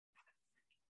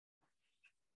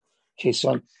Okay,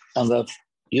 so on the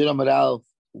Yudam Aral,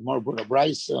 more Buddha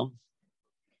Braisa,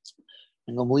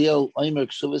 and Gamliel Omer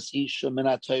Ksuvas Isha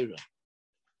Minatayra.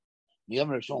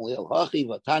 Yomer Shonliel Hachi,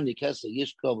 Vatanya Kesa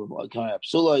Yishko, Kamar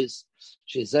Apsulois,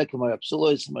 Shezek Kamar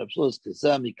Apsulois,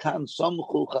 Kazami Kan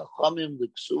Samchu Chachamim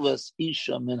Ksuvas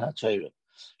Isha Minatayra.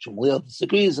 Shonliel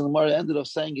disagrees, and the Mara ended up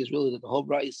saying is really that the whole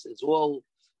Braisa is all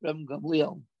Rem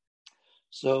Gamliel.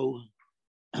 So,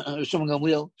 Shom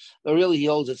Gamliel, but really he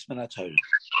holds it's Minatayra.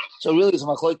 So really, it's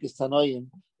Machlokes Tanoim.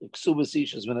 Ksuvas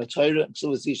Isha is Minatayra, and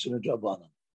Ksuvas Isha Midrabanan.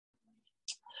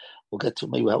 We'll get to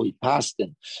maybe how we passed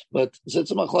in, but it's a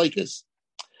Machlokes.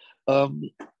 That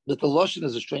the lashon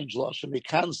is a strange lashon. We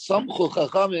can samchu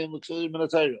chachamim Ksuvas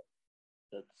Minatayra.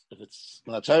 If it's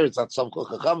Minatayra, it's not samchu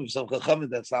chachamim. Some chachamim,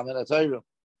 that's not Minatayra.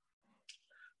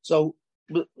 So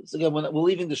again, we're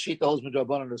leaving the sheet that holds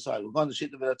Midrabanan aside. We're going to the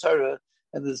sheet of Minatayra.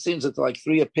 And it seems that there are like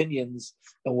three opinions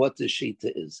on what the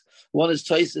Shita is. One is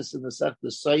Taisis in the site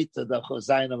of the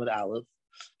Chazayin Amid Aleph.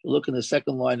 You look in the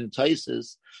second line in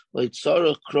Taisis, like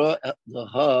Tzarech Kra the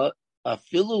Ha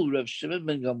Afilu Rav Shimon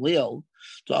ben Gamliel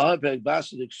to Arpeg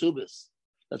Basid Ksubis.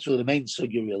 That's where the main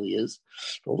sugya really is.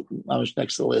 Mamish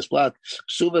next to the last block.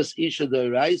 Ksubis Isha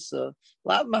Deraisa,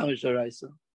 Lav Mamish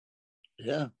Deraisa.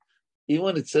 Yeah. Even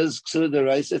when it says Ksubis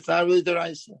Deraisa, it's not really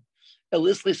Deraisa.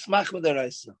 Elisli Smach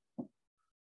Deraisa.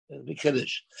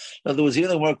 Kiddush. In other words, even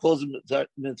the word calls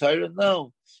Minatayra,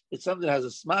 no, it's something that has a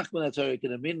smach Minatayra.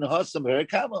 Can mean Hasam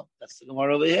Herikama. That's the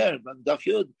Gemara over here. Daf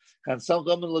Yud. Can some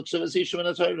come and look Isha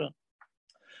Minatayra?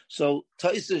 So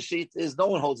Taisa sheet is no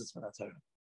one holds its Minatayra.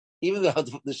 Even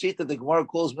the sheet that the Gemara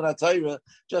calls Minatayra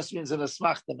just means in a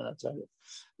smach the Minatayra.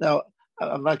 Now,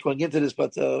 I'm not going into this,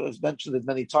 but I've mentioned it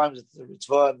many times. It's a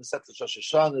Ritzvah and the Set of Rosh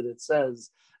Hashanah that it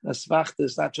says Nasmachta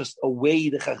is not just a way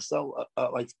to chachsel,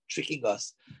 like tricking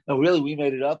us. No, really, we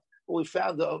made it up. But we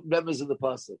found the members in the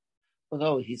pasuk. Well,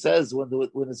 no, he says when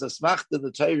it's a smachta in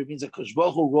the Torah, it means that Kosh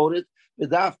Baruch Hu wrote it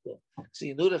b'dafka. So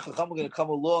you knew that Chacham were going to come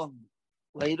along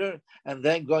later and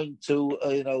then going to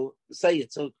say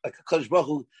it. So like Kosh Baruch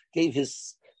Hu gave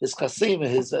his chasim,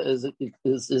 his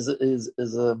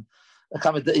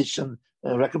accommodation,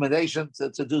 recommendation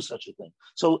to do such a thing.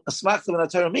 So a smachta in the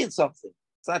Torah means something.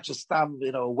 It's not just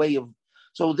a way of.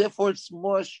 So therefore, it's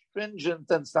more stringent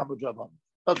than stam draban.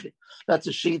 Okay, that's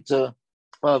a sheet of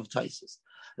Taisis.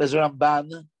 There's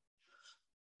Ramban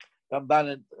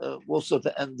also at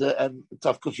the end and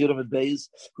Tav Kuf Yudam and Beis,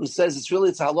 who says it's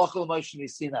halacha l'Moshe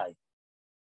Sinai.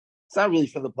 It's not really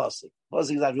from the pasuk.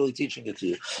 Pasuk is not really teaching it to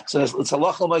you. So it's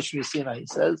halacha l'Moshe Sinai. He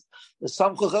says there's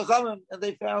some chachamim, and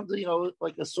they found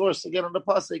like a source again on the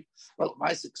pasuk. Well,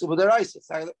 ma'aseh ksuba deraisa. It's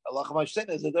not halacha l'Moshe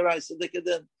Sinai. It's a deraisa. They can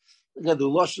then the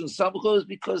lashon samchu is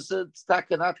because it's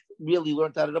not really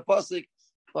learned out of the pasuk.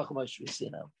 Halacha l'Moshe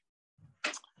Sinai.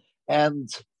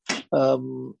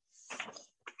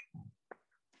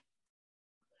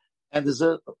 And there's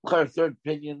a third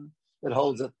opinion that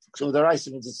holds that so the Raisa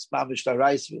means it's mamish the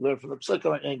Raisa. We learn from the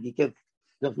Psukim, and you can't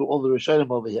go through all the Rishonim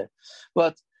over here.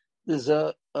 But there's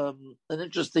an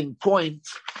interesting point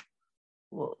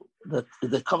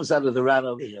that comes out of the Ran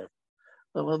over here.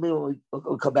 We'll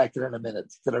come back to that in a minute,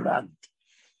 to the Ran.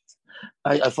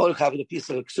 I photocopied a piece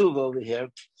of a Ksuva over here.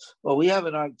 Well, we have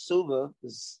in our Ksuva,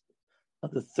 is on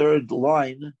the third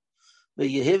line, the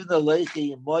Yehivna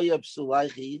Leichi and Moya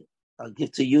Psulaichi. I'll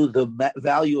give to you the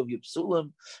value of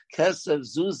Yipsulim, Kesev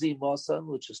Zuzi Mosan,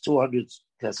 which is 200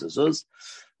 Kesev Zuz,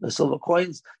 the silver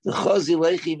coins, the Chazi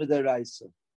Lechi Midaraisa,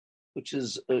 which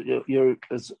is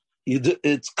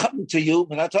it's coming to you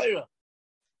Minatayra.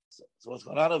 So what's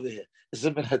going on over here? Is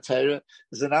it Minatayra?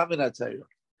 Is it not Minatayra?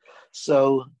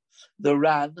 So the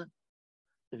Ran,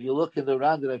 if you look in the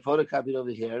Ran that I photocopied over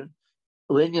here,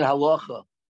 Linyan Halacha,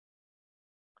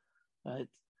 right?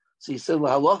 So he said,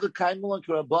 "Halacha kaimul and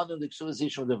karabanan the ksuvas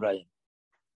isha devrayim,"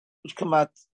 which come out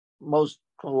most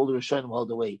all the Rishonim hold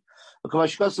the way.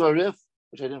 Kamashkas of a riff,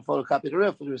 which I didn't photocopy the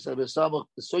riff, which was said the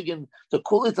sugin the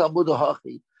kulit amud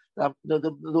hachi. All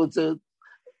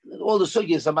the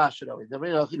sugyas are mashed. The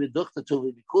rein hachi bedukta to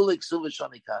be kulik ksuvas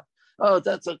shanikan. Oh,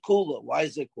 that's a kula. Why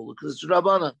is it kula? Because it's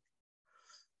rabbanan.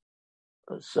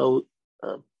 So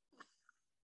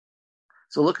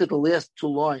look at the last two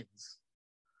lines.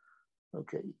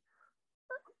 Okay.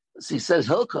 So he says,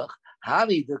 Hilkach,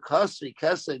 Hani the Kasri,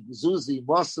 Kesek, Zuzi,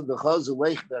 Mosan, the Chazu,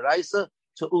 Lech, the Raisa,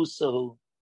 to Usahu.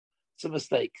 It's a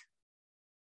mistake.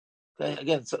 Okay,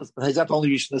 again, so he's not the only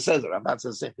Rishon that says it. I'm not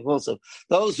saying the same thing also.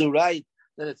 Those who write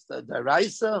that it's the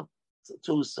Raisa,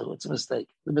 to Usahu, it's a mistake.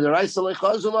 The Raisa, Lech,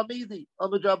 Chazu, Lamidi,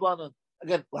 Amadrabanan.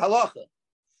 Again, Halacha.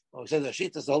 Well, he says the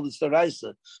Shita is the whole it's the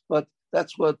Raisa. But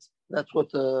that's what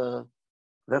the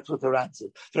That's what the Ran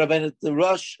said. The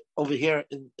Rosh over here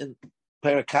in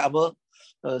Parakama,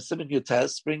 Simon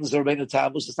Yutes brings the Rabbeinu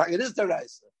Tammuz. It is the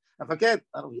Raisa. I forget.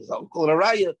 I don't call it a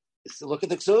Raya. It's look at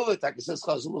the Ksuva. It says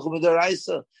Chazul the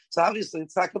Raisa. So obviously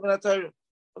it's not coming out from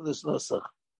this Nusach.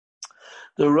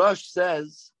 The Rosh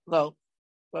says no.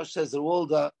 Rosh says that all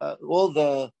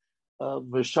the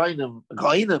Rishonim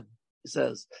Gainim, he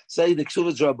says, say the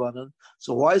Ksuva Drabanan.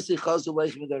 So why is the Chazul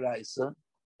Leichem the Raisa?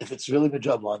 If it's really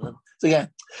Midrabanan. So again,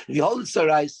 if you hold it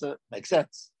Saraisa, makes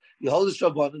sense. If you hold it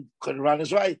Drabanan, Quran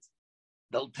is right.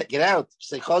 Don't take it out.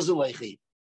 Say Chazul Leichi.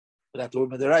 Without the word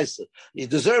Midaraisa. You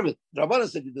deserve it. Drabanan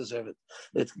said you deserve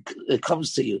it. It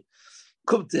comes to you.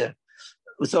 Come there.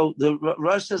 So the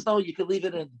Rosh says, no, you can leave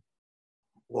it in.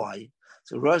 Why?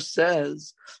 So Rosh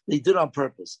says they did it on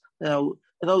purpose. Now,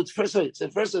 first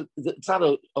it's not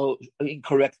an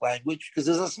incorrect language because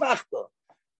there's a smachta.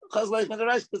 Because there's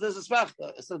a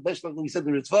smachta. It's not basically we said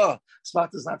the Ritzvah.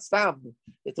 Smachta is not stam.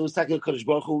 It was talking about Kodesh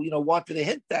Baruch Hu, wanted to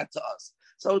hint that to us.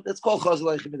 So it's called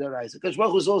Chazal Leichem Midaraisa. Kodesh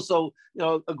Baruch Hu was also,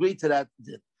 agreed to that.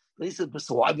 But he said,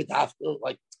 so why would after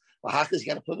like Lahakas, you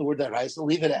got to put the word Daraisa,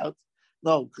 leave it out?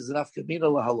 No, because enough Kamina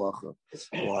Lahalacha.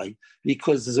 Why?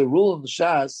 Because there's a rule in the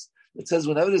Shas that says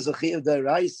whenever there's a Chiyav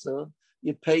Daraisa,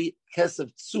 you pay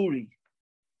Kesef Tsuri.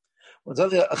 When it's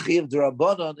only a Chiyav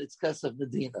Darabanan, it's Kesef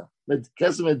Medina.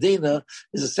 Kesef Medina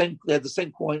is the same. They had the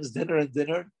same coins, dinner and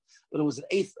dinner, but it was an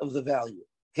eighth of the value.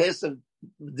 Kesef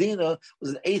Medina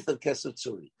was an eighth of Kesef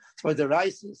Tsuri. For the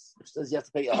Rices, it says you have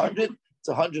to pay 100. It's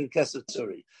 100 Kesef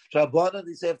Tsuri. Rabbanan,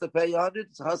 they say you have to pay 100.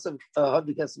 It's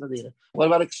 100 Kesef Medina. What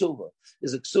about a Ksuva?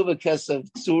 Is a Ksuva Kesef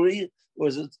Tsuri or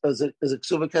is it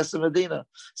Ksuva Kesef Medina?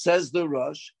 Says the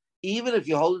Rosh. Even if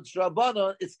you hold it to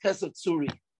Rabbanan, it's Kesef Tsuri.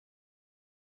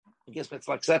 I guess that's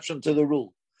an exception to the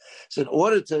rule. So in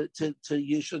order to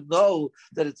you should know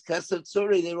that it's Kesef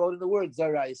Tsuri, they wrote in the word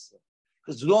Zaraisa.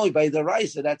 Because only by the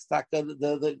Raisa, that's the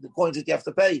coins that you have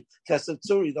to pay. Kesef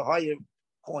Tsuri, the higher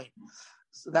coin.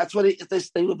 So that's what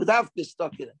they were B'davka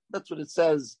stuck in it. That's what it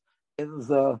says in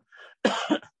the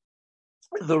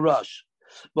the Rush.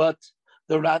 But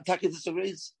the Ran Taka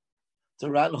disagrees.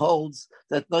 The Ran holds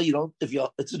that no, you don't.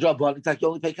 It's a job on you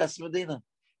only pay Kesef Medina.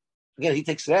 Again, he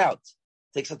takes it out.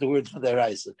 Takes out the words from their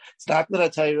eyes. It's not the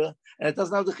Torah, and it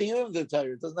doesn't have the chiyuv of the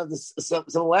Torah. It doesn't have the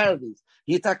similarities.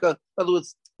 In other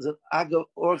words, it's an aga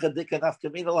orcha dika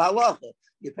nafkamina halacha.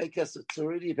 You pay kesef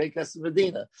Turi, you pay kesef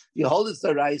Medina. You hold it to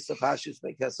the rice of Hashis,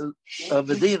 pay kesef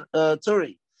Medina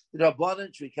Turi. The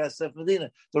Rabbanan should kesef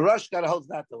Medina. The Rosh got to hold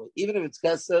that way. Even if it's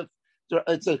kesef,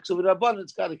 it's a Rabbanan.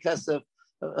 It's got a kesef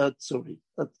Turi.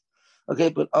 Okay,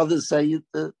 but others say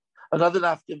another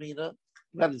nafkamina.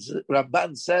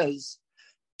 Ramban says.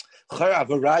 The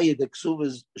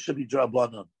ksuvas should be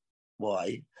drabanan.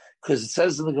 Why? Because it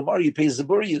says in the Gemara you pay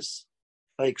zaburius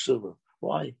by ksuva.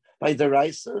 Why? By the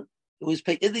raisa, you always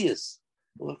pay idius.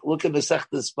 Look at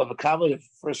Masechtas Bava Kama, the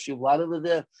first few lot over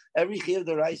there. Every chiyuv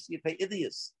the raisa you pay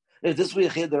idius. If this way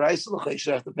chiyuv the raisa, you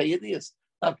should have to pay idius,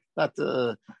 not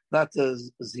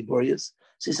ziburius.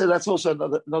 So he said that's also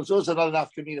another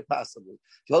nafkamina possibly.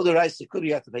 If you hold the raisa,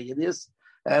 you have to pay idius.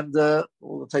 And all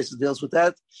the Taisa deals with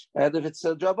that. And if it's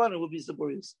a Draban, it would be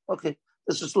Zaburius. Okay,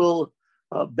 that's just a little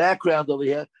background over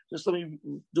here. Just let me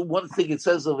do one thing it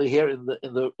says over here in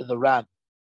the Ran.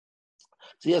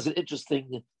 So he has an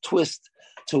interesting twist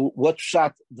to what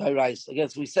shot Dairais. Again,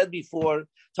 as we said before,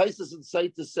 Taisa and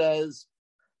Saita says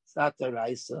it's not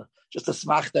Dairaisa, just a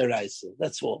smach Dairaisa.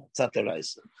 That's all. It's not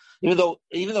Dairaisa. Even though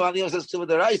Aniyah says to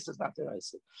Dairaisa, it's not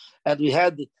Dairaisa. And we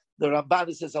had the Ramban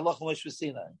that says Allah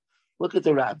Sinai. Look at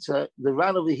the Ran. So the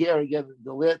Ran over here again,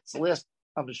 the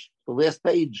last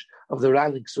page of the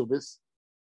Ran in Ksubis.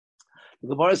 The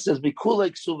Gemara says,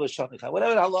 "Mikula Ksuva Shanicha."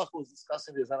 Whatever the halacha was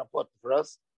discussing is not important for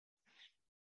us.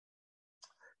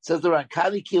 It says the Ran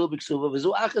Kali Kilo B'Ksuva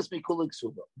V'Zu Achas Mikula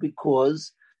Ksuva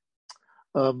because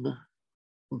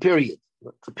period.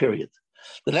 It's a period.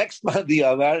 The next man the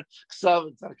Amar Ksav.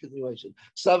 It's not a continuation.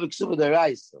 Ksav Ksuva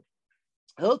Derais.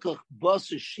 Hilkach Bas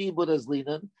Shibud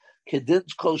Azlinan. Okay,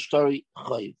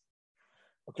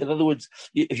 in other words,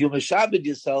 if you meshabed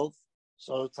yourself,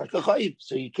 so it's like a chayiv,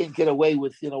 so you can't get away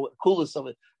with coolness of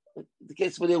it. The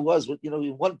case where it was,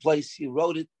 in one place you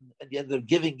wrote it and you ended up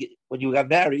giving it when you got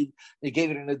married. You gave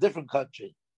it in a different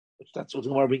country, which that's what the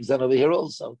Gemara brings down over here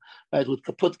also, right? With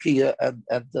Kaputki and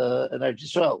Eretz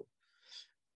Yisrael.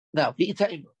 Now,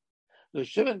 the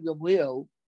Shimon Gamliel,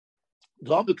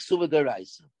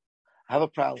 I have a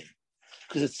problem.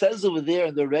 Because it says over there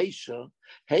in the Reisha,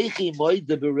 Heichi Moed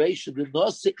the Bereisha the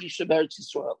Nasa Isha Eretz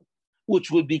Yisrael,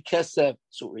 which would be Kesef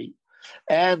Tsuri,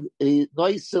 and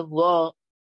Noisim Law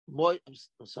Moed.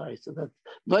 I'm sorry, so that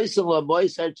Noisim Law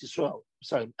Moed Eretz Yisrael.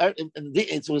 sorry,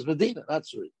 it was Medina, not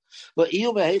Suri. But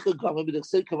you may have come with the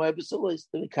same Kamar Basulis.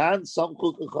 The can some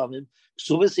cook come in.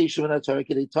 Subasi Shemana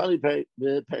Turkey, they totally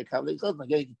perikavlik.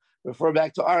 Again, refer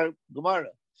back to our Gemara.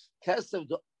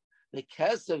 The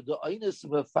cast of the Einus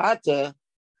Mafata,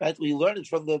 right? We learned it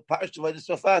from the Parish of Einus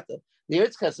Mafata. The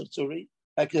Eretz cast of Tzuri,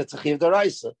 that's a Chiv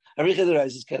Daraisa. Every Chiv Daraisa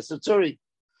is cast of Tzuri.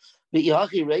 The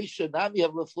Yachi Reisha, Nami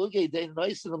have Lafluge, they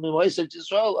nice in the Mimoisa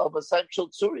Israel of a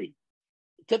Sanchel Tzuri.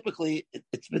 Typically,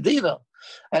 it's Medina.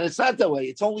 And it's not that way.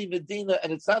 It's only Medina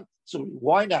and it's not Tzuri.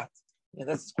 Why not? And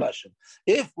that's the question.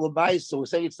 If Lamaisa, we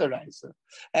say it's the Raisa,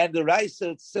 and the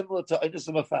Raisa is similar to Einus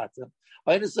Mafata.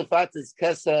 Einus Mafata is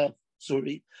Kesa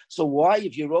Tzuri. So why,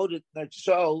 if you wrote it in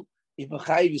Eretz if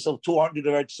Mechayiv yourself 200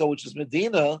 of Eretz, which is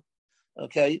Medina,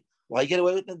 okay, why get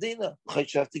away with Medina? You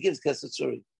have to give Kesa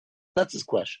Tzuri. That's his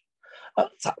question. I'll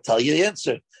tell you the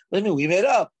answer. What do you mean? We made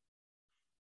up.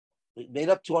 We made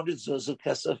up 200 zuz of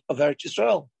Kesef of Eretz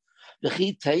Yisrael.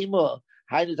 V'chi teima,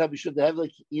 hainu tabi should have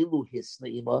like ilu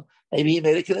hisneima. Maybe he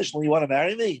made a condition. You want to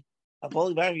marry me? I'm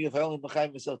only marrying you if I only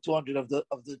mechayim myself 200 of the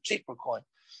cheaper coin.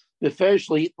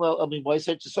 V'ferishly, well, I mean, why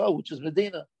Eretz Yisrael, which is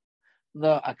Medina?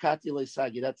 No, akati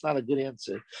leisagi. That's not a good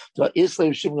answer. So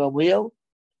Islam Shmuel Gamliel.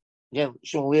 Again,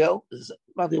 Shmuel is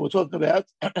not what we're talking about.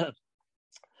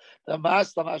 The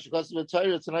mas lamash goes with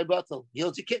Torah. It's an ibatel.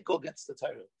 You can't go against the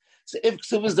Torah. So if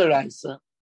Ksum is the Raisa,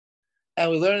 and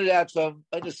we learn it out from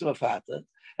Einus Mafata,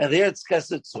 and there it's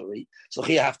Kesed Tzuri, so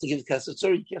you have to give Kesed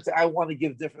Tzuri. You can't say, I want to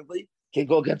give differently. Can't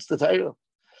go against the Torah.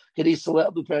 Okay,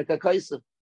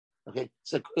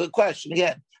 so a question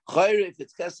again. If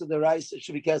it's Kesed the Raisa, it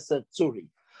should be Kesed Tzuri.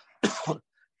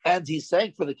 And he's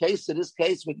saying for the case, in this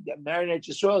case, when you get married at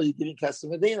Yisrael, you're giving Kesed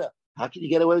Medina. How can you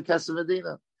get away with Kesed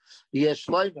Medina? The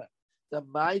Yeshleimer, the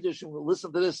Maider,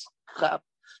 listen to this. That's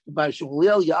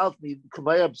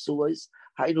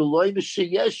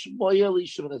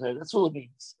all it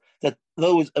means. That in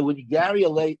other words, when you marry a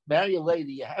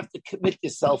lady, you have to commit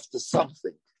yourself to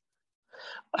something.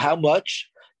 How much?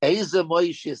 Whatever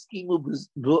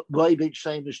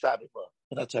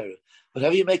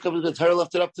you make up with the Torah,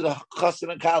 left it up to the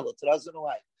chassan and kala, to the husband and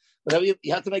wife. Whatever you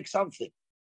have to make something.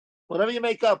 Whatever you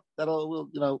make up, that'll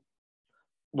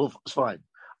it's fine.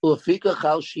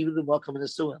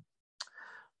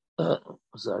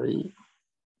 Sorry.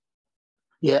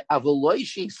 Yeah,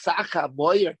 Avoloishi Sacha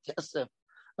Moyer Kesef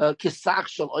Kisach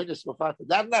Shal Einus Mafata.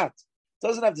 That not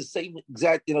doesn't have the same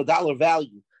exact dollar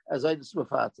value as Einus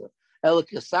Mafata. El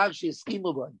Kisach She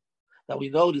Skimaban. Now we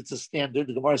know that it's a standard.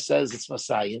 The Gemara says it's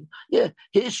Messiah. Yeah,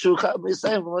 his Shucha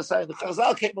Messiah. The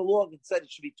Chazal came along and said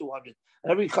it should be 200.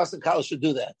 And every Chassan Kala should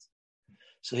do that.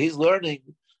 So he's learning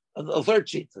a third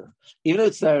cheetah. Even though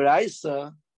it's the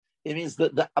Raisa, it means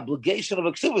that the obligation of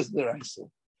a ksuv is the Raisa.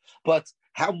 But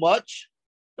how much?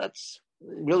 That's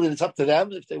really, it's up to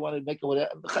them if they want to make it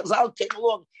whatever. The Chazal came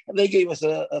along and they gave us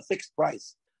a fixed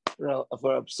price.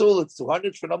 For a psul, it's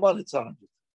 200. For Naman, it's 100.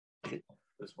 Okay.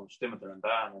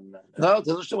 No, it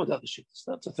doesn't stem with the other shittas.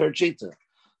 That's a third shita.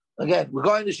 Again, we're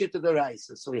going to shita the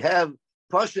Raisa. So we have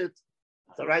Pashit,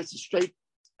 the Raisa straight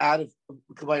out of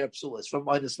Kavaya Psulas from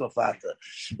Einus Mafata.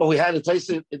 But we had a taste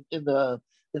in the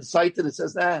incited, it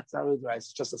says, it's not really right,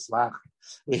 it's just a slach.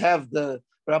 We have the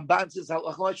Ramban says,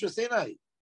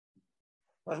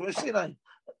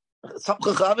 some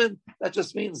chachamim, that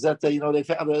just means that they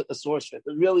found a source for it.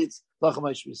 But really, it's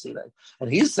lachamash v'sinai.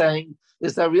 And he's saying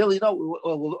is that really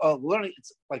we're learning.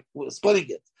 It's like we're splitting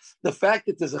it. The fact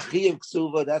that there's a chiyuv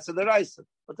ksuva, that's in the Raisa,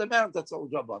 but the amount, that's all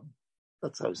Rabban.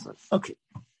 That's how it's done. Okay.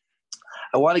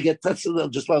 I want to get that's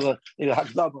just like maybe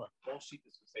hakdama. Say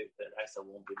that Raisa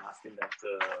won't be asking that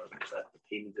the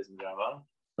payment isn't Rabban.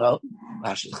 No,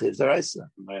 Mashal Chiv the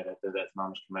Raisa. Right, that's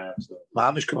Mamish Kamar.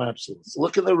 Mamish Kamar.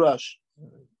 Look in the rush.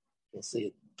 You'll see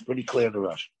it pretty clear in the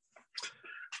rush.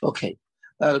 Okay.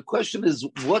 Now the question is,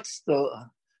 what's the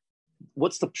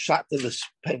pshat in this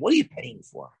pay? What are you paying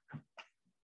for?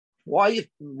 Why did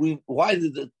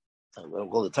the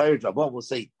tired Rabban will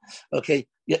say, okay,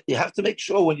 you have to make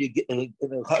sure when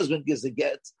the husband gives a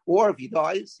get, or if he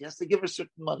dies, he has to give her certain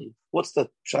money. What's the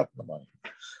pshat in the money?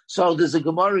 So there's a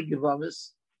Gemara in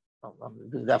Yevamos,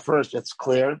 that first, that's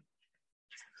clear,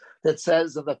 that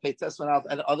says in the Peites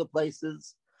and other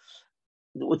places,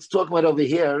 what's talking about over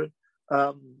here,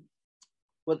 here's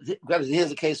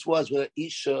the case was where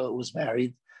Isha was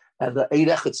married, and the Eid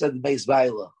Echad said Meis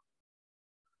Baila.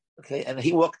 Okay, and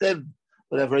he walked in,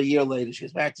 whatever, a year later, she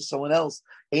was married to someone else.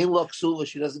 Ein lo ksuva,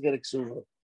 she doesn't get a ksuva.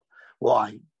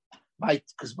 Why?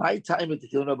 Because my time at the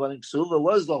Tikkun Rabbanan ksuva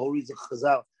was the whole reason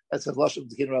Chazal. That's a Lashon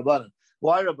Tikkun Rabbanan.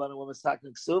 Why Rabbanan when it's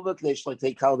talking ksuva? They should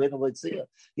take Kalvin and Leitzia.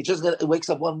 He just wakes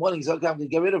up one morning. He's okay. I'm going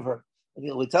to get rid of her.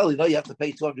 And we tell you, no, you have to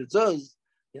pay 200 zuz.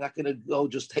 You're not going to go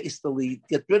just hastily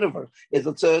get rid of her.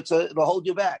 It'll hold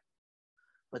you back.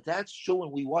 But that's true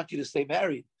when we want you to stay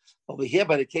married. Over here,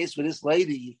 by the case with this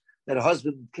lady, that her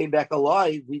husband came back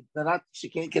alive, she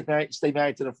can't stay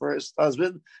married to the first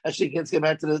husband, and she can't get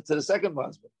married to the second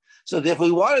husband. So therefore,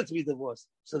 we want her to be divorced.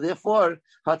 So therefore,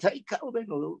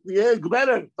 yeah,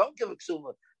 better, don't give a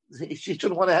ksuma. She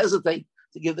shouldn't want to hesitate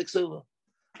to give the ksuma.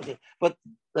 Okay, but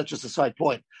that's just a side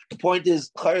point. The point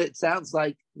is, it sounds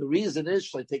like the reason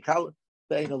is there's a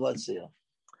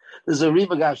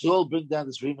Rimagash. You all bring down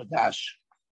this Rimagash.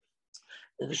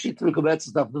 And the Shita Rikabetz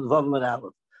stuff in the Vavam and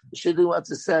Aleph. The Shita what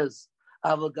it says.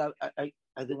 I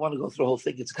didn't want to go through the whole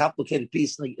thing. It's a complicated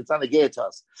piece. It's on the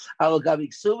Gaitas. Avagabi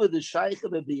Ksuva the Shaykh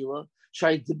of Abila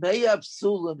Shay Dmeya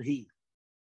Psulam He.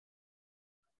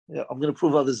 I'm going to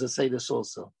prove others that say this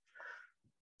also.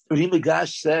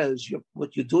 Rimagash says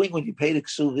what you're doing when you pay the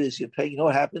Ksuva is you're paying. You know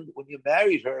what happened when you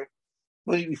married her?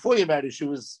 Before you married her, she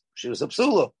was a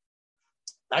psula.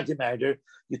 Not you married her,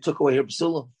 you took away her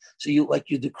psulim. So you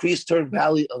decreased her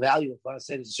value. If I want to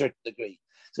say to a certain degree.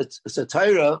 So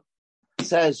Torah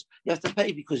says you have to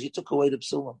pay because you took away the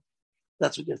psulim.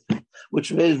 That's what you have to pay.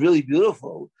 Which is really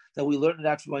beautiful that we learned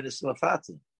that from Einis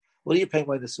Mafata. What are you paying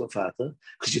Einis Mafata?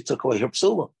 Because you took away her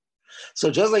psulim.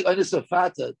 So just like Einis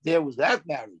Mafata, there was that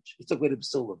marriage. You took away the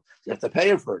psulim. You have to pay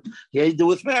her for it. Here you do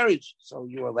with marriage. So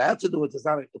you're allowed to do it. There's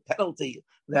not a penalty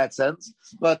in that sense.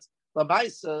 But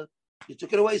Lamaisa, you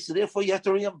took it away, so therefore you have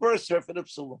to reimburse her for the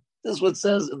psulim. This is what it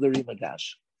says in the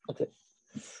Rimagash. Okay.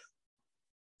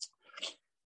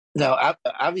 Now,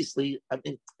 obviously,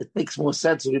 it makes more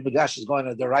sense if Rimagash is going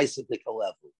on the Raisadic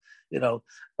level,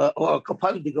 or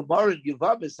Kapanim the Gemara in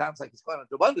Yuvama sounds like it's going on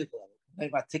the Rabbanic level.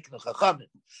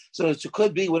 So it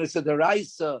could be when it's a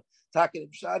Deraisa, Takin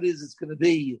Pshad it's going to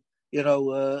be,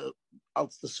 the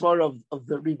swar of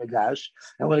the Rimagash,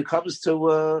 and when it comes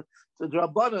to the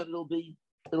Rabbanan,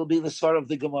 it'll be the swar of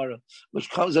the Gemara, which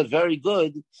comes out very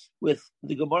good with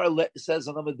the Gemara says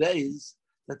on other days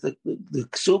that the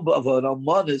ksuba of an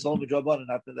almana is only Rabbanan,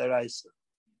 not the Deraisa.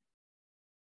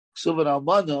 Ksuba an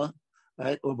almana,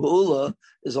 right, or Ba'ula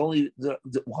is only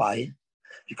why?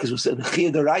 Because we said the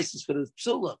Chiyah Deraisa is for the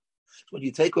psulim. When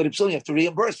you take away the psulim, you have to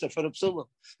reimburse her for the psulim.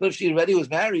 But if she already was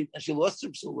married and she lost her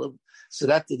psulim, so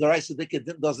that the Deraisa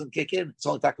doesn't kick in. It's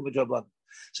only Takam Rabbanan.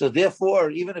 So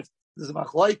therefore, even if there's a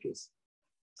machlokes,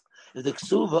 if the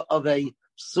ksuva of a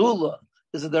psula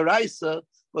is a deraisa,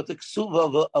 but the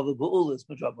ksuva of a bu'ul is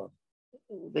midrabanan.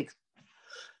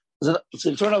 So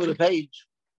you turn over the page.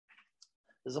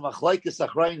 There's a machlokes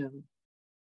achreinim.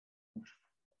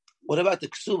 What about the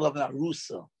ksuva of an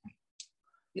arusa?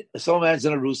 If some man's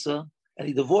in arusa and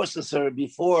he divorces her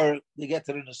before they get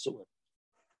to the nesuah.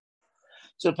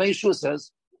 So the Peishua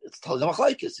says it's telling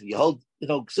machlokes. If you hold,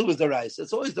 ksuva is deraisa,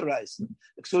 it's always deraisa.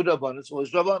 The ksuva rabbanan, it's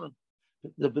always rabbanan.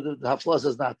 The Haflah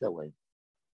says not that way.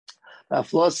 The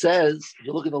Haflah says, if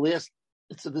you look at the last,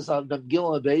 it's this on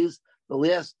Gimel Beis, the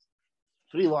last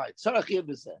 3 lines.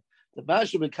 The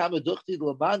Masha became a duchti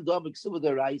l'man dom eksuva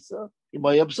deraisa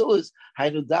imay absulis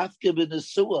haynu dafke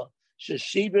b'nesua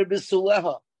sheshiber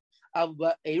b'suleha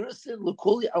avba erisin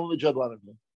l'kuli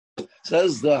avmajabanim.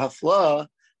 Says the Haflah,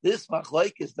 this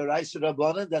machlokes is deraisa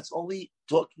rabbanan. That's only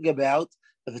talking about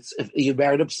if you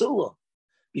married a psula,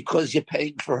 because you're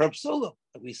paying for her psulim,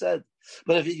 like we said.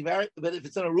 But if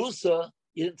it's an arusa,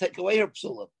 you didn't take away her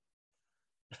psulim.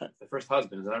 The first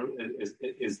husband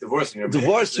is divorcing her.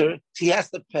 Divorce her, he has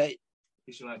to pay.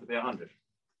 He shouldn't have to pay 100.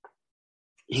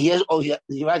 He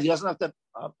doesn't have to.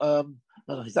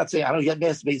 No, he's not saying. I don't know. He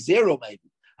has to pay 0, maybe.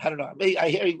 I don't know. I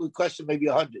hear you would question maybe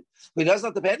 100, but he doesn't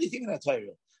have to pay anything in that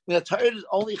Torah. The Torah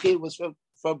only here was for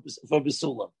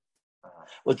bisulam.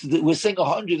 We're saying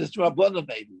 100 is Rabbanan,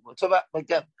 maybe. We're talking about,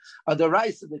 again, on the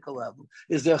Raisa level.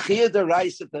 Is there Chiyah the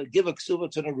Raisa to give a ksuva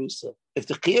to Narusa? If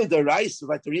the Chiyah the Raisa,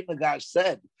 like the Rimagash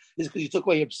said, is because you took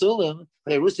away your psulim,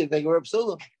 the Narusa take away her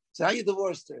psulim. So how you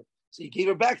divorced her? So you gave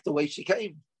her back the way she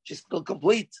came. She's still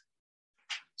complete.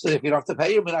 So if you don't have to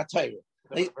pay her, we're not tired.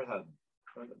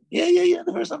 Yeah.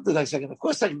 The first time, the second. Of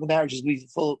course, second the marriage is be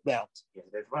full amount. Yeah,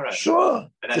 that's right. Sure.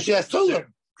 Because she has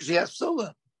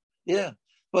psulim. Yeah.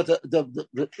 But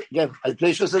again, I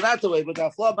place was not the way, but the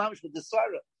Haflah mamish with the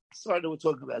Sarah we're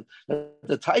talking about.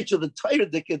 The Taich of the Torah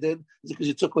Dikadin is because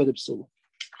you took away the psulim.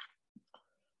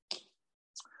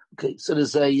 Okay, so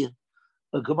there's a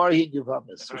Gemara here in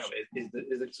Yevamos. Is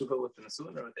it Ksuba with the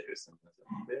Nesuah or with the Irsim?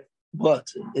 But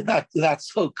it's not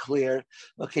so clear.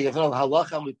 Okay, if no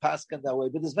halacha we pass on that way,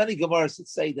 but there's many Gemaras that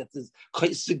say that there's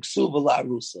Ksuba la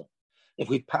Arusa. If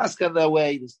we pass on that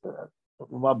way,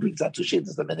 One brings out two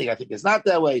sheets. The meaning I think is not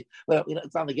that way. But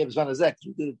it's not the game. It's not a zek.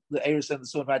 We do the Eris and the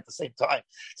Sun right at the same time,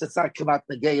 so it's not kamat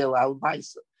negayel al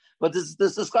ma'isa. But this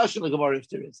discussion of the Gemara,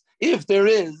 if there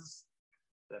is,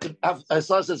 as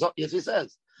says, yes, he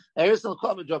says, Eris and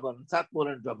Kol Drabanan, it's not more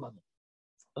than Drabanan.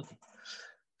 Okay,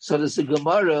 so there's a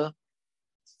Gemara.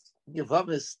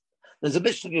 Yevamis, there's a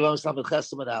Mishnah Yevamis Lamed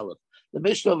Chesam and Aleph. The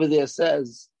Mishnah over there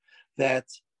says that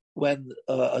when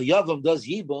a Yavam does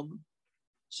Yibum,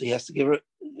 so he has to give her.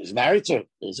 He's married to her.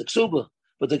 There's a ksuba,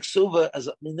 but the ksuba as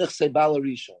a minichse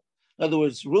balarisha. In other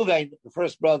words, Ruvain, the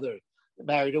first brother,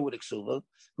 married her with a ksuba.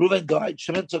 Ruvain died.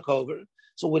 Shimon took over.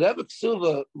 So whatever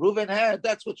ksuba Ruvain had,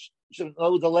 that's what Shimon,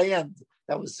 the land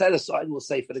that was set aside, we'll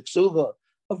say, for the ksuba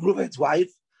of Ruvain's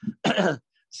wife.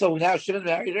 So now Shimon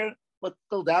married her, but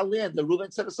that land that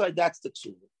Ruvain set aside, that's the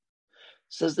ksuba.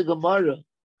 Says the Gemara,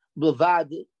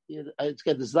 Bavad.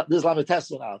 This Lamed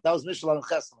Testament out. That was Mishnah Lamed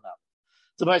Testament out.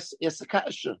 It's a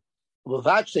kasha.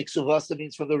 Vavach Suvasa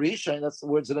means from the Rishon. That's the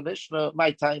words of the Mishnah.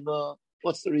 My time.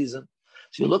 What's the reason?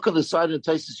 So you look on the side of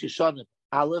the Taisus Yeshanim,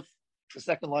 Aleph, the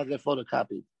second line they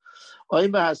photocopied.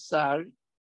 Oima Hasar,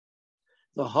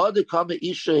 the Hada Kama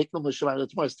Isha Hikam L'Shamayim. The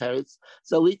tomorrow's teretz.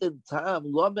 Zalit and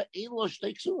Tam Lama Ein Lo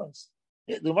Shnei Ksuvas.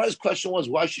 The Gemara's question was,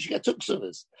 why should she get two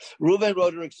ksuvas? Reuven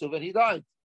wrote her a ksuva and he died.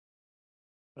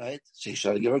 Right? So he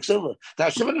should give her ksuva. Now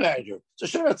Shimon married her. So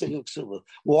Shimon had to give ksuva.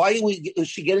 Why is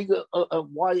she getting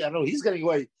why? I don't know. He's getting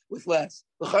away with less.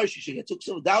 The she should get two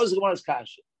ksuva. That was the Gemara's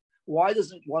kasha. Why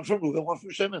doesn't one from Reuven, one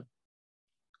from Shimon?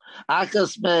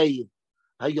 Akas mei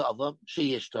hayavam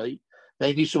sheyishtay.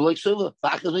 They need to like ksuva.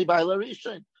 Akas mei by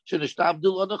larishain. Shenishtabdu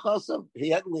l'anachasav. He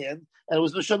had land and it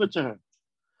was no Shimon to her.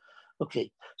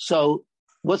 Okay, so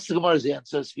what's the Gemara's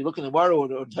answer? If you look in the Gemara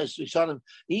order or Taisus Yeshanim,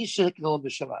 Isha Hiknol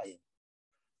B'Shamayim.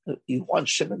 You want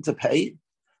Shimon to pay?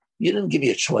 You didn't give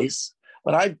me a choice.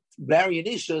 When I marry an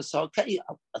Isha, so okay,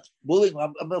 I'm willing,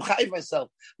 I'm chayiv myself.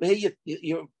 But here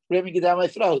you're ramming it down my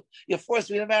throat. You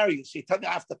forced me to marry you. So you tell me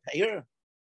I have to pay her?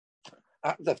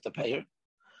 I don't have to pay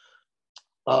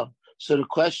her. So the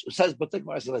question says, but the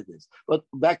Gemara says like this. But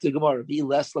back to the Gemara, be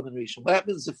less lemon rishon. What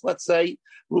happens if, let's say,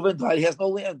 Reuven died, he has no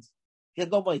land. He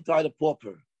had no money, died a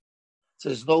pauper. So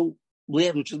there's no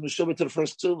land, which is Meshubah to the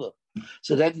first ksuva.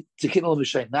 So then, to Kinel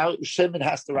Mishain. Now, Shimon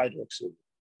has to write a ksuva.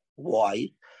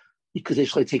 Why? Because they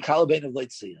should take Kalabain of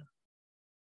Leitzia.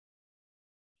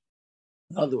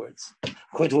 In other words,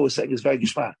 according to what we're saying, is very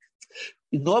gishmak.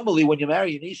 Normally, when you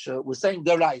marry an Isha, we're saying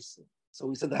Deraisa. So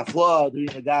we said the Hafla, the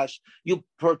Nagash, you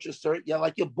purchased her,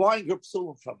 like you're buying her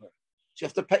psulim from her. So you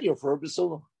have to pay her for her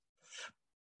psulim.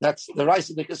 That's the rice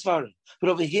of the Kisvarim. But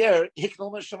over here,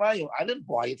 Hiknol Meshamayim, I didn't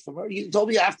buy it from her. You told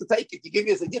me I have to take it. You gave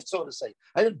me as a gift, so to say.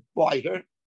 I didn't buy her.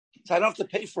 So I don't have to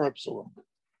pay for her psulim.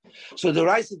 So the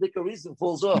rice of the reason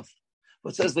falls off.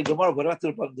 But says the Gemara, but not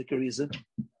the Rabban reason.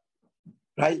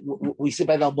 Right? We see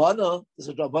by the Almana, there's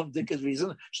a Rabban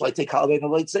reason. Shall I take Halabein of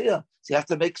Leitzia? So you have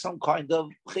to make some kind of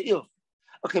chiyuv.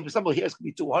 Okay, but somebody here is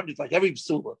going to be 200, like every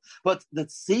psula. But the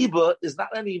tzibah is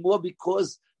not anymore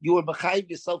because you were mechayim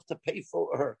yourself to pay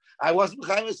for her. I wasn't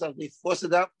mechayim myself. They forced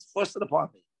it upon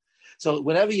me. So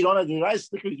whenever you don't have the rice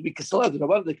sticker, we can still have the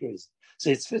Rabban stickers.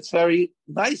 So it fits very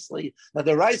nicely. Now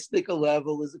the rice sticker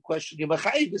level is a question. You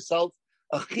mechayim yourself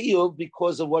a chiyuv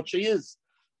because of what she is,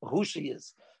 who she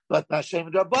is. But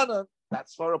Hashem Rabbanan, that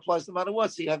svara applies no matter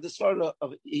what. So you have the svara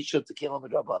of Isha to kill him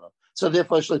Rabbanan. So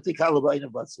therefore, I should take Halabain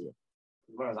of Batzia.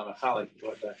 On a chalik,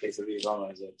 what that case of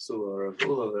Yivama is a psula or a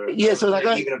pula? Yeah, so like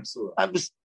even a psula. I'm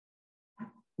just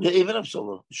even a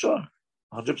psula, sure,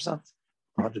 100%.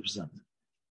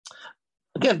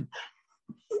 Again,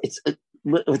 it's a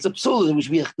psula, which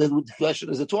the question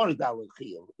is a $200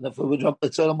 chiyuv.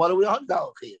 It's on a model with $100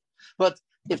 chiyuv. But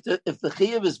if the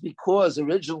chiyuv is because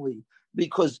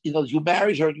you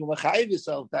married her and you machayiv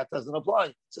yourself, that doesn't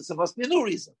apply. So there must be a new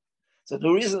reason. So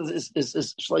the reason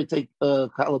is shall I take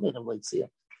Kalabain of Leitzia?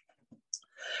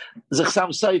 There's a Chassam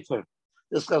Sofer.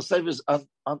 This Chassam Sofer is on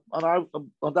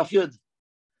Daf Yud.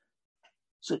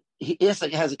 So he has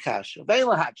a kash.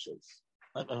 Ve'ela hakshas.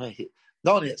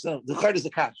 Don't ask. No, the card is a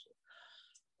kash.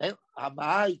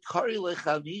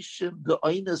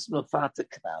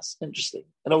 Interesting.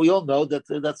 We all know that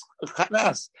that's a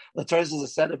knas. The Torah is a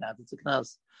set amount. It's a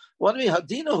knas. What do you mean?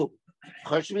 Hadinahu.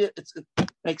 It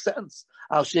makes sense.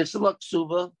 Al shivsalak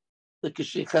suva the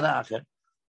kishikanacher.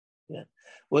 Yeah.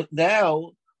 But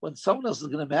now, when someone else is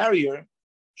going to marry her,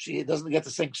 she doesn't get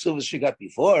the same suva she got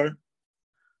before,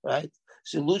 right?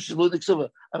 She loses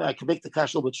suva. I mean, I can make the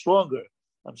kash a little bit stronger.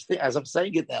 As I'm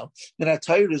saying it now, then our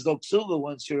Torah is no ksuva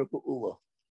once you're a pu'ula.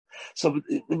 So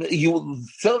you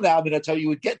till now, I tell you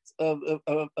would get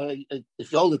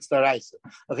if you hold it Staraisa,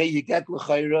 okay, you get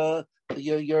l'chayra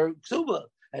your ksuba,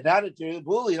 and now that you're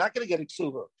bully, you're not going to get a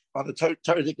ksuba on the Torah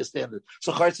standard.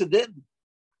 So Charsa did.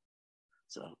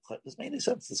 So this made any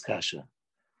sense. This kasha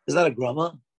is that a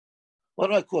grama?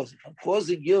 What am I causing? I'm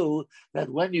causing you that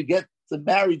when you get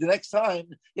married the next time,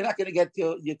 you're not going to get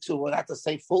your ksuba, not to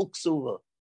say full ksuba.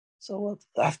 So what?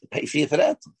 I have to pay for you for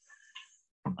that.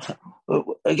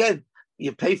 Again,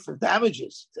 you pay for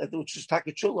damages, which is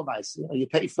takachulamice. You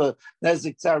pay for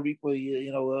nezik tzari,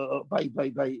 by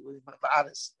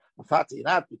honest. Fati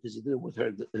not because you did it with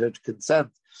her consent,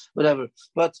 whatever.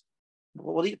 But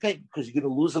what are you paying? Because you're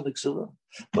going to lose on the ksuba.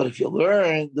 But if you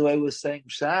learn the way we're saying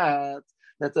Pshat,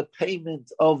 that the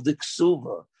payment of the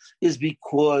ksuba is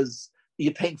because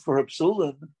you're paying for her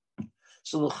psulim.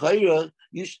 So the chayra,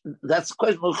 that's the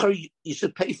question. You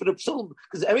should pay for the psulim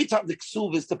because every time the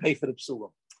ksuba is to pay for the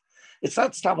psulim. It's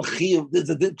not stamachiyah.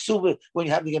 There's a ksuba when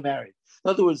you have to get married. In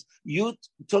other words, you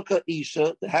took a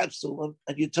isha to have psulim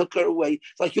and you took her away.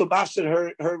 It's like you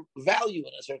mastered her value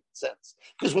in a certain sense.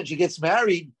 Because when she gets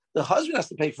married, the husband has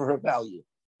to pay for her value.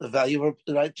 The value of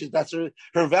her, right? That's her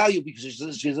value because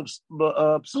she's a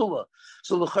psula.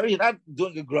 So the chayra, you're not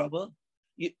doing a grama.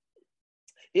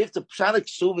 If the pshanik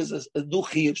ksuva is a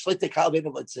nuchi, it's like the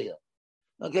kalben, let's say.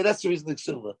 Okay, that's the reason the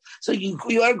ksuva. So you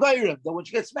are goyim that when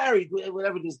she gets married,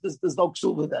 whatever, there's no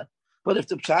ksuva there. But if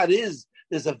the pshat is,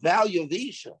 there's a value of the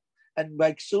isha, and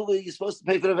by ksuva you're supposed to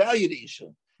pay for the value of the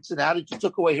isha. So now that you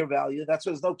took away her value, that's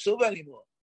why there's no ksuva anymore.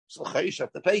 So chayish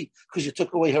have to pay because you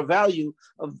took away her value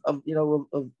of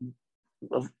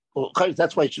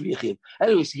that's why it should be a chiyuv.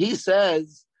 Anyways, he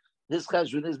says his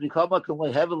cheshbon is become a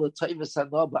hevel a tayvus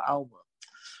hanaba alma.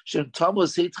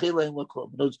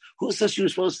 Who says she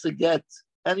was supposed to get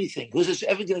anything? Who says she's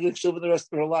ever going to get ksuba the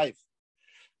rest of her life?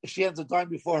 If she ends up dying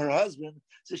before her husband,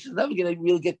 so she's never going to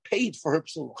really get paid for her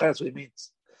psul. That's what it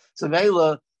means. So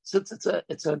Mela, since it's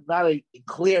a not a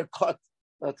clear cut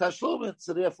tashlumin,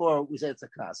 so therefore we say it's a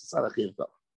kas. It's not a chiyuv.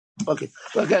 Okay,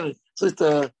 so again, so it's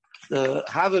the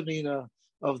havamina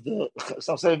of the.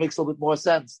 So I'm saying it makes a little bit more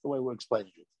sense the way we're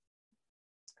explaining it.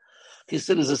 He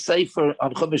said there's a sefer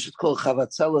on Chumash it's called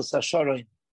Chavatzelas Hasharoin.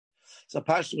 So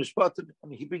Pashto Mishpatim,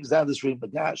 he brings down this Rim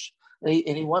Bagash, and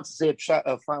he wants to say the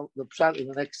pshat in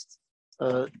the next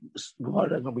Gemara I'm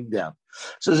going to bring down.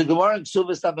 So there's a Gemara in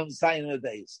Ksuvas Tamim Zayin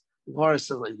days. The Gemara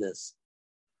says like this.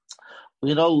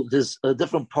 There's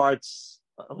different parts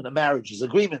of the marriages,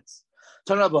 agreements.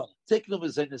 So part of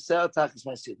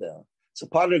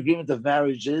the agreement of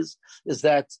marriage is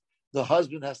that the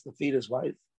husband has to feed his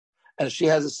wife. And if she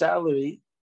has a salary,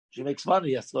 she makes money,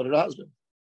 he has to go to the husband.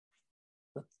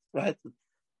 Right?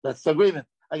 That's the agreement.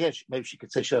 Again, maybe she could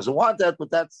say she doesn't want that,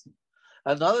 but that's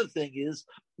another thing is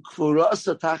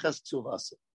kfurasa tachas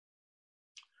ksuvasa.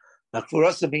 Now,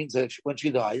 kfurasa means that when she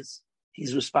dies,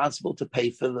 he's responsible to pay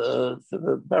for the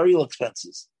burial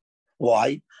expenses.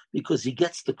 Why? Because he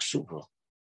gets the ksuva.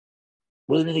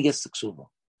 What do you mean he gets the ksuva?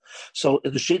 So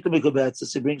in the Shita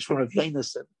Mikubetzis, he brings from Rav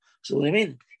Yonasan. So what do you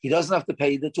mean? He doesn't have to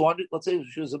pay the 200. Let's say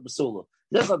she was a basula.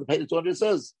 He doesn't have to pay the 200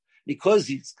 zuz because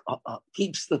he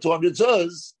keeps the 200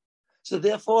 zuz. So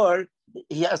therefore,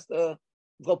 he has to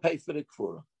go pay for the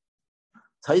kfura.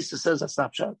 Taisa says that's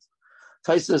not pshat.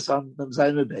 Taisa on the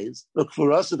Zayin Beis. The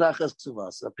kfura sedachas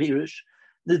ksuvas a pirish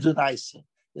nidunaisa.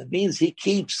 That means he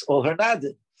keeps all her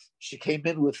nadim. She came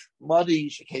in with money.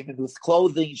 She came in with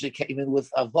clothing. She came in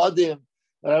with avodim.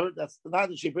 Whatever. That's the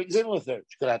nadim she brings in with her.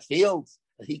 She could have fields.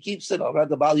 He keeps it over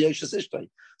the Bal Yoshes Ishtay.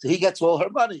 So he gets all her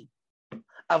money.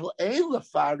 But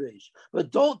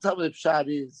don't tell me the pshat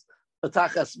is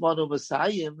Atachas Manu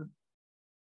Masayim.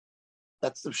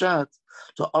 That's the pshat.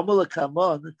 So Amala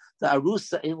Kamon, the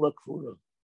Arusa in Lakfura.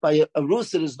 By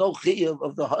Arusa, there's no chiyuv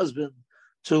of the husband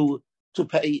to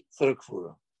pay for a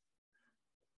kfura.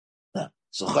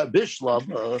 So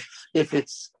Bishlam, if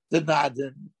it's the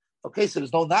Nadin, okay, so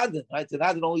there's no Nadin, right? The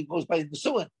Nadin only goes by the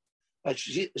Suin. But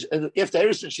after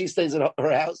Erison, she stays at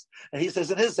her house, and he stays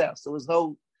in his house. There was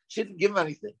she didn't give him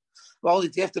anything. Well,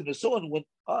 only after Nesuin, when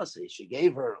she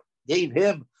gave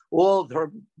him all of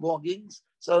her belongings.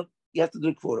 So you have to do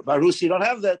it for her. But Rusi, you don't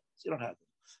have that. You don't have it.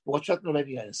 But what's shot in Rabbi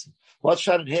Yonasan? What's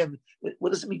shot in him?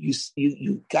 What does it mean?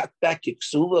 You got back your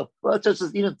ksuva? Well, it's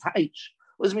just even taich.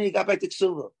 What does it mean you got back the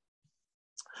ksuva?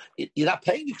 You're not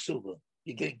paying the ksuva.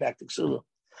 You're getting back the ksuva.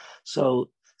 So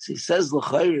he says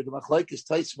l'chayr, the machlokes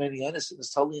Tais Rabbi Yonasan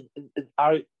is totally in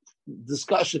our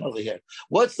discussion over here.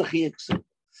 What's the chiyuv ksuva?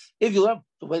 If you learn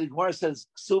the way the Gemara says,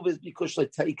 "Ksuv is because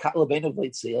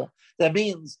that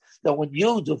means that when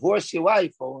you divorce your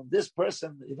wife, or when this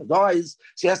person dies,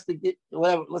 she has to get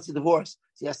whatever. Let's say divorce,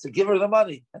 she has to give her the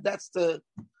money, and that's the.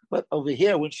 But over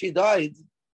here, when she died, there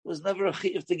was never a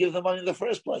chiyuv to give the money in the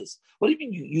first place. What do you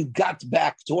mean you got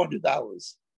back $200? You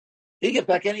didn't get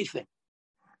back anything.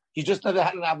 You just never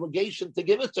had an obligation to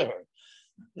give it to her.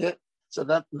 Yeah. So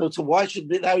why should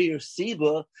be now your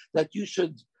siba that you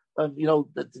should,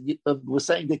 we're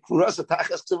saying that kurasa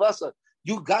tachas tuvasa.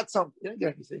 You got something, you didn't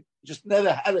get anything. You just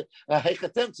never had a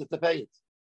hechatemtza to pay it.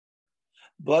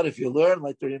 But if you learn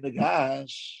like during the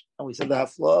Gash, and we said the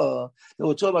hafla, then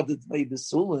we're talking about the Dmei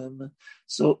B'sulim.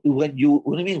 So what do you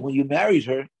mean? When you married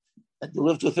her and you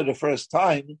lived with her the first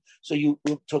time, so you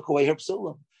took away her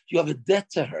psulim. You have a debt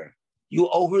to her. You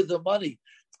owe her the money.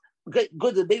 Okay,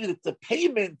 good. Maybe the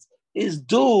payment is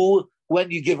due when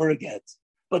you give her a get.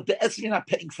 But you're not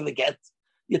paying for the get.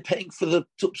 You're paying for the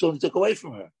psulim you took away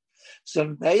from her.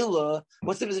 So Mela,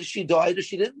 what's the difference if she died or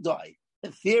she didn't die?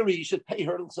 In theory, you should pay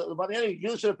her the money anyway.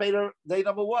 You should have paid her day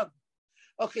number one.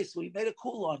 Okay, so we made a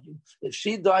call on you. If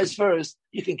she dies first,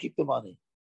 you can keep the money.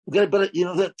 Okay, but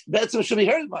the Betzim should be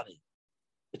her money.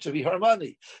 It should be her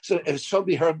money. So if it should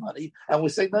be her money, and we're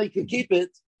saying, no, you can keep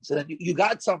it, so then you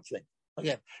got something.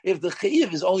 Again, if the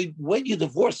chiyuv is only when you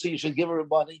divorce, so you should give her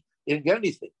money, you didn't get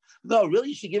anything. No, really,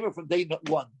 you should give her from day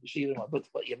one. You should give her money.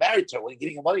 But you're married to her, what are you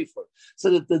giving her money for? So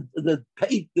that the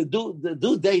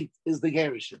due date is the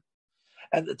gerushin.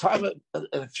 And the time,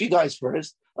 if she dies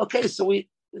first, okay, so you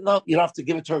don't have to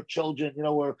give it to her children,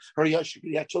 or her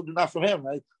yashik, children, not from him,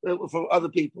 right? From other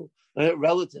people,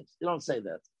 relatives. You don't say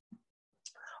that.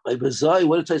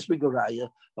 What does it bring a raya?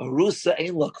 A rusa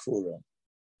ain't lakfura.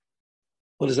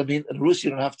 What does that mean? In Rusa, you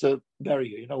don't have to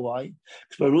bury her. You know why?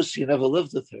 Because by Rusa, you never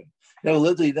lived with her. You never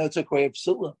lived with her, you never took away a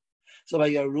psulah. So by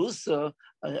Yarusa,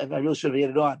 and I really should have get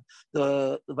it on,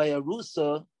 by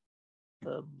Yarusa,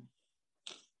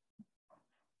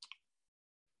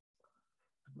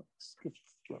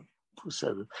 who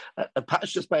said it?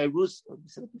 Pashas by Yarusa, we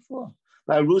said it before.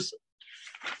 By Yarusa,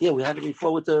 yeah, we had it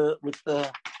before with the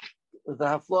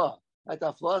hafla. Like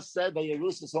the hafla said by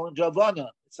Yarusa, it's only Javana.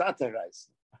 It's not the rice.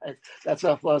 Right? That's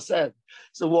what hafla said.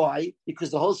 So why?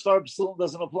 Because the whole Svar B'Sulam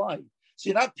doesn't apply. So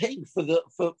you're not paying for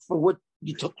what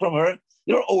you took from her.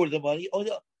 You don't owe her the money.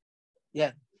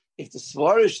 Yeah. If the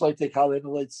Svarish like they call it,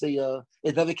 let's say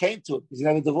it never came to it because you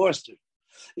never divorced her.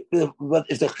 But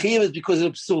if the chiyuv is because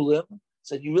of psulim,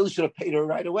 so you really should have paid her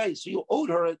right away. So you owed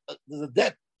her there's a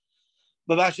debt.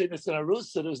 But Masha in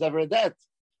Arusa, there was never a debt.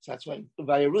 So that's why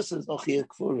by Arusa there's no chiyuv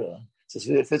kfura. So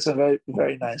it fits in very,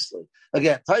 very nicely.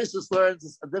 Again, Taisus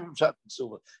learns a different shot from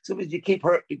Suva. So you keep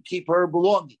her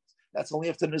belongings. That's only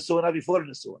after Nisuah, not before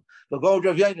Nisuah. But go with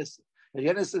Rav Yonason. Rav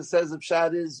Yonason says the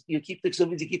pshat is you keep the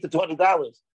Ksuvim, you keep the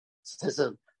 $200.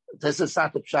 So this is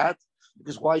not the pshat,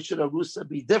 because why should Arusa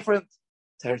be different?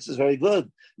 Teretz is very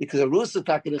good, because Arusa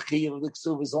taking the chiyuv of the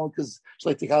Ksuvim is only because it's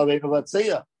like the Kalvein of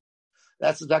Atzeya.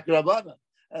 That's the Dr. Rabbanan.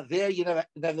 And there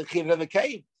the chiyuv never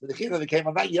came. The chiyuv never came.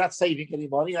 You're not saving any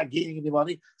money, you're not gaining any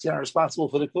money, so you're not responsible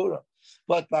for the kura.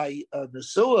 But by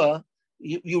Nisuah,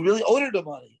 you really owed her the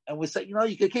money, and we say,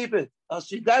 you can keep it.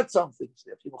 So you got something. So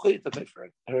you have to pay for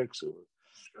her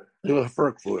kura. For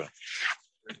a kura.